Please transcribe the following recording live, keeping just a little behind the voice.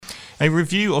a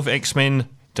review of X-Men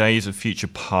Days of Future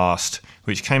Past,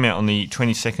 which came out on the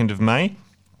 22nd of May.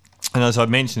 And as I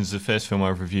mentioned, it's the first film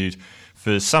I've reviewed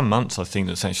for some months, I think,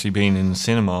 that's actually been in the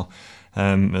cinema,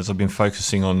 as I've been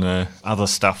focusing on other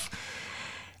stuff.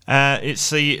 It's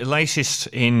the latest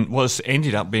in what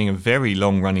ended up being a very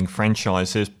long-running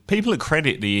franchise. There's people that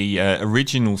credit the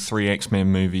original 3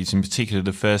 X-Men movies, in particular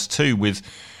the first 2, with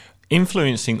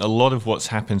influencing a lot of what's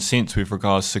happened since with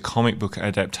regards to comic book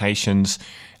adaptations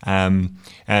from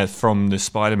the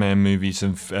Spider-Man movies,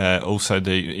 and also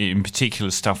in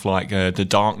particular stuff like the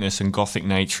darkness and gothic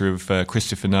nature of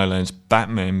Christopher Nolan's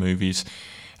Batman movies.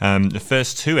 The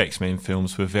first 2 X-Men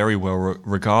films were very well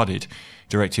regarded,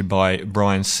 directed by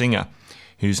Bryan Singer,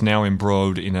 who's now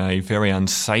embroiled in a very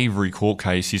unsavoury court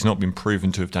case. He's not been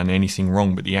proven to have done anything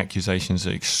wrong, but the accusations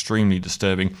are extremely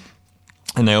disturbing.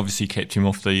 And they obviously kept him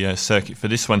off the circuit for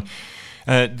this one.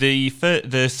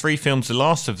 The 3 films, the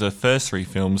last of the first 3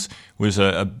 films, was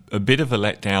a bit of a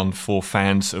letdown for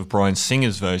fans of Bryan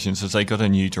Singer's versions, as they got a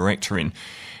new director in.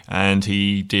 And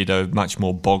he did a much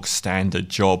more bog-standard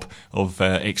job of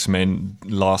X-Men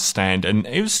Last Stand. And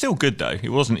it was still good, though. It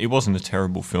wasn't a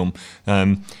terrible film.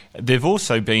 There've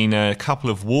also been a couple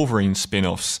of Wolverine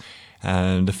spin-offs.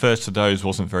 The first of those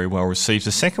wasn't very well received.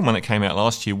 The second one that came out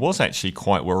last year was actually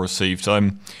quite well received.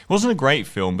 It wasn't a great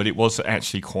film, but it was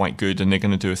actually quite good, and they're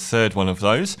going to do a third one of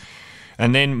those.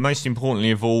 And then, most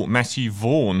importantly of all, Matthew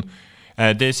Vaughn.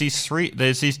 There's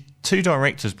these 2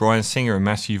 directors, Bryan Singer and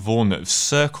Matthew Vaughn, that have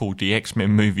circled the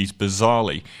X-Men movies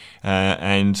bizarrely.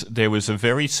 And there was a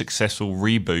very successful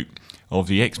reboot of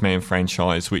the X-Men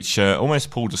franchise, which almost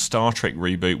pulled a Star Trek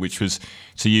reboot, which was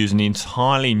to use an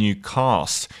entirely new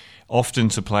cast, often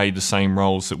to play the same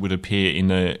roles that would appear in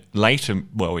the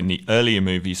earlier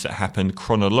movies that happened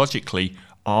chronologically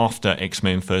after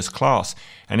X-Men First Class.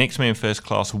 And X-Men First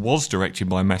Class was directed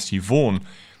by Matthew Vaughn.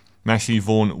 Matthew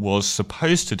Vaughn was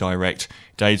supposed to direct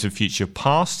Days of Future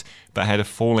Past, but had a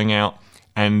falling out,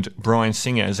 and Bryan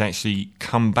Singer has actually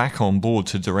come back on board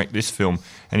to direct this film,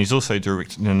 and he's also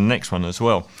directing the next one as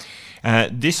well.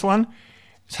 This one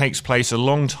takes place a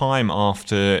long time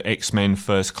after X-Men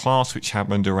First Class, which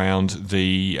happened around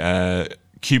the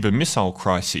Cuban Missile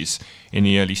Crisis in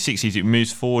the early 60s. It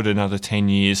moves forward another 10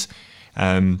 years.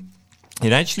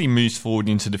 It actually moves forward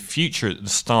into the future at the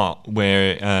start,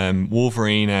 where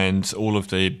Wolverine and all of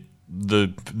the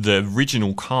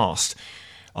original cast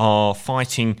are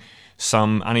fighting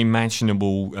some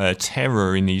unimaginable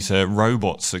terror in these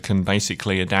robots that can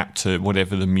basically adapt to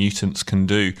whatever the mutants can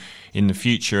do in the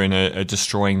future, and are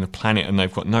destroying the planet, and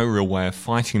they've got no real way of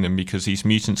fighting them because these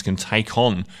mutants can take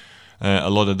on a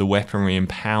lot of the weaponry and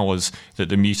powers that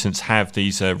the mutants have.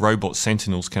 These robot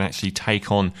sentinels can actually take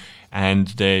on, and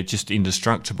they're just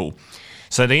indestructible.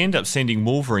 So they end up sending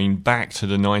Wolverine back to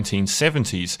the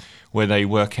 1970s, where they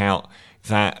work out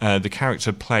that the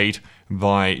character played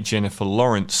by Jennifer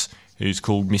Lawrence, who's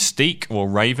called Mystique or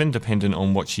Raven, dependent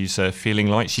on what she's feeling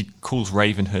like. She calls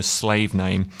Raven her slave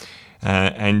name,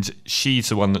 and she's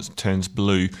the one that turns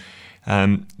blue.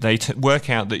 They work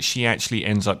out that she actually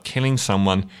ends up killing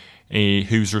someone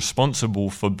who's responsible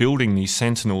for building these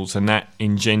Sentinels, and that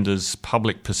engenders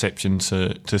public perception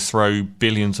to throw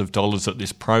billions of dollars at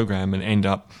this program, and end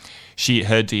up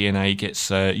her DNA gets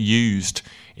used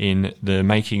in the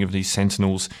making of these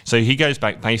Sentinels. So he goes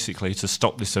back basically to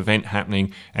stop this event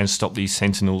happening and stop these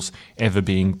Sentinels ever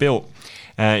being built.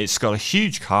 It's got a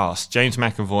huge cast. James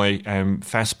McAvoy and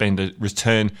Fassbender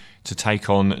return to take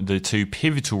on the 2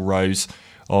 pivotal roles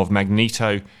of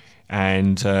Magneto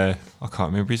and I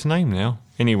can't remember his name now.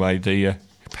 Anyway, the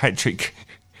Patrick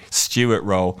Stewart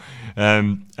role.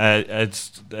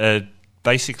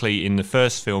 Basically, in the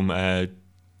first film,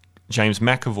 James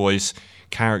McAvoy's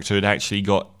character had actually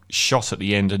got shot at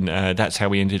the end, and that's how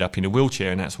he ended up in a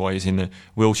wheelchair, and that's why he's in the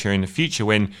wheelchair in the future.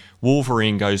 When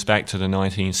Wolverine goes back to the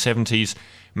 1970s,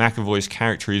 McAvoy's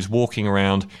character is walking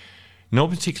around not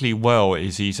particularly well.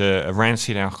 He's a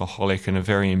rancid alcoholic and a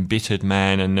very embittered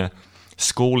man, and the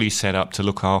school he's set up to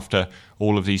look after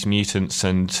all of these mutants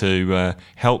and to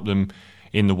help them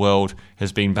in the world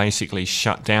has been basically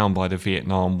shut down by the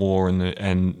Vietnam War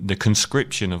and the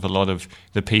conscription of a lot of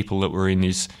the people that were in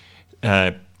his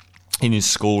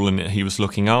school and that he was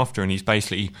looking after, and he's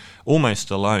basically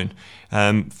almost alone.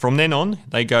 From then on,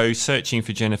 they go searching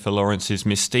for Jennifer Lawrence's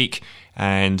Mystique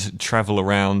and travel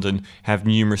around and have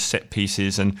numerous set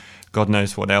pieces and God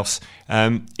knows what else.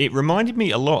 It reminded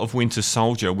me a lot of Winter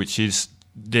Soldier, which is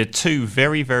they're 2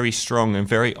 very, very strong and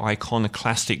very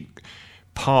iconoclastic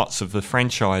parts of the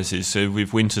franchises. So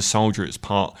with Winter Soldier, it's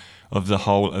part of the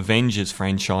whole Avengers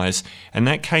franchise. And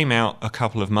that came out a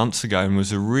couple of months ago and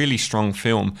was a really strong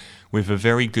film with a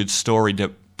very good story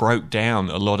that broke down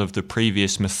a lot of the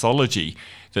previous mythology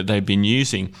that they've been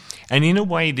using. And in a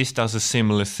way, this does a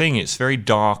similar thing. It's very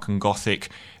dark and gothic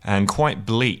and quite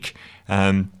bleak.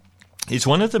 It's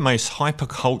one of the most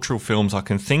hypercultural films I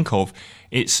can think of.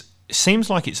 It seems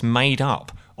like it's made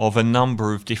up of a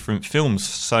number of different films.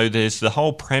 So there's the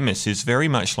whole premise is very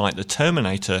much like the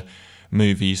Terminator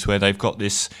movies, where they've got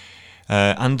this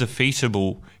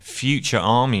undefeatable future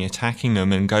army attacking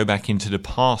them and go back into the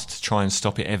past to try and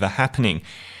stop it ever happening.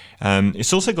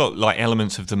 It's also got like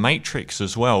elements of the Matrix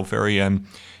as well, very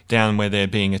down where they're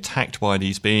being attacked by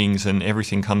these beings and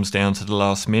everything comes down to the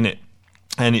last minute.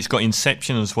 And it's got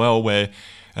Inception as well, where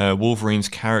Wolverine's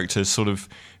character sort of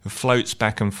floats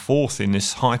back and forth in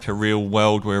this hyper-real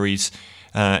world where his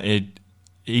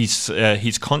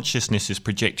consciousness is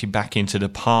projected back into the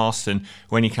past, and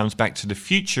when he comes back to the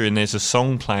future and there's a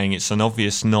song playing, it's an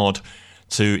obvious nod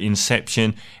to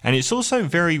Inception. And it's also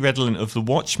very redolent of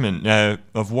Watchmen,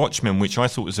 which I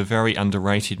thought was a very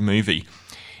underrated movie,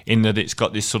 in that it's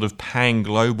got this sort of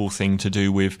pan-global thing to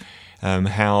do with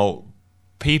how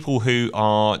people who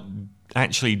are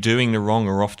actually doing the wrong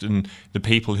are often the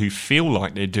people who feel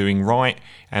like they're doing right,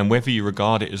 and whether you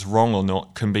regard it as wrong or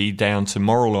not can be down to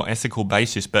moral or ethical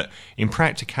basis. But in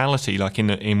practicality, like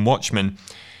in Watchmen,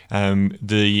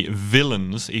 the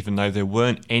villains, even though there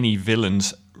weren't any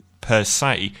villains per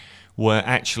se, were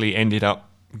actually ended up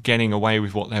getting away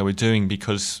with what they were doing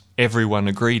because everyone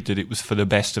agreed that it was for the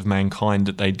best of mankind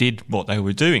that they did what they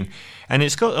were doing. And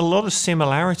it's got a lot of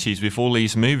similarities with all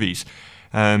these movies.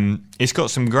 It's got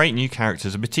some great new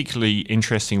characters. A particularly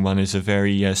interesting one is a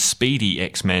very speedy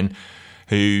X-Men,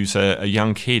 who's a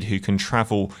young kid who can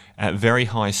travel at very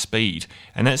high speed.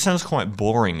 And that sounds quite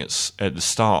boring at the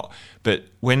start, but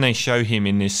when they show him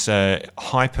in this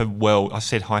hyper world, I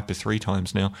said hyper 3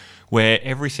 times now, where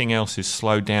everything else is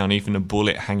slowed down, even a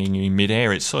bullet hanging in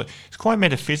midair, it's quite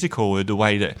metaphysical with the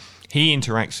way that he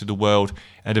interacts with the world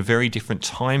at a very different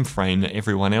time frame that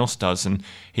everyone else does, and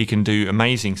he can do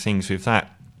amazing things with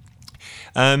that.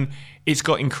 It's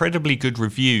got incredibly good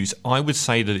reviews. I would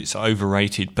say that it's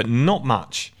overrated, but not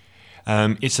much.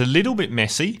 It's a little bit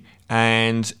messy,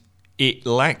 and it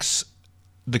lacks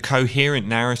the coherent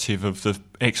narrative of the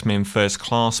X-Men First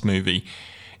Class movie.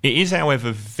 It is,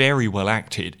 however, very well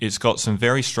acted. It's got some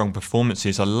very strong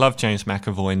performances. I love James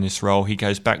McAvoy in this role. He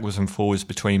goes backwards and forwards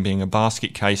between being a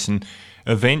basket case and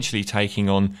eventually taking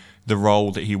on the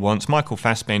role that he wants. Michael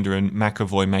Fassbender and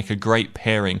McAvoy make a great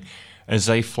pairing as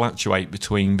they fluctuate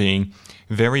between being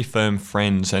very firm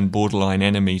friends and borderline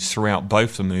enemies throughout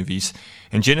both the movies.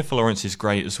 And Jennifer Lawrence is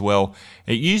great as well.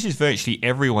 It uses virtually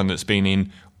everyone that's been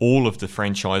in all of the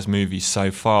franchise movies so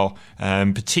far,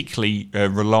 particularly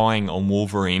relying on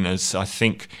Wolverine, as I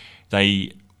think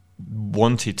they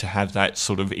wanted to have that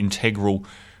sort of integral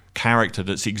character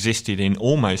that's existed in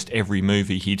almost every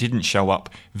movie. He didn't show up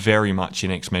very much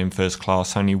in X-Men First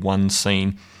Class, only one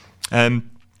scene.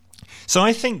 So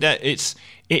I think that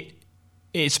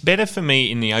it's better for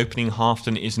me in the opening half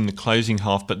than it is in the closing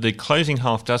half, but the closing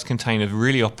half does contain a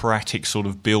really operatic sort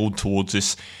of build towards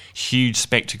this huge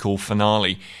spectacle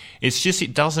finale. It's just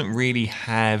it doesn't really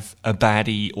have a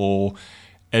baddie or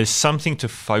as something to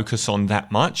focus on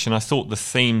that much, and I thought the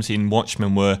themes in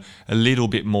Watchmen were a little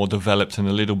bit more developed and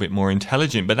a little bit more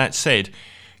intelligent. But that said,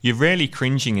 you're rarely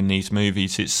cringing in these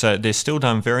movies. They're still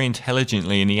done very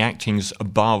intelligently, and the acting's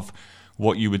above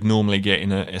what you would normally get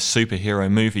in a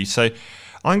superhero movie. So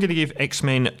I'm going to give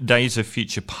X-Men Days of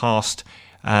Future Past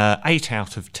 8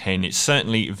 out of 10. It's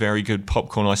certainly very good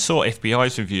popcorn. I saw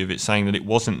FBI's review of it saying that it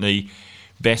wasn't the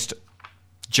best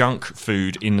junk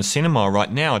food in the cinema right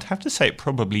now. I'd have to say it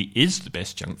probably is the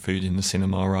best junk food in the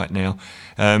cinema right now.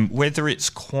 Whether it's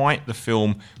quite the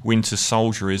film Winter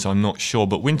Soldier is, I'm not sure.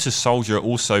 But Winter Soldier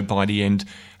also, by the end,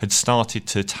 had started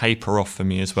to taper off for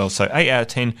me as well. So 8 out of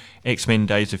 10, X-Men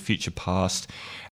Days of Future Past.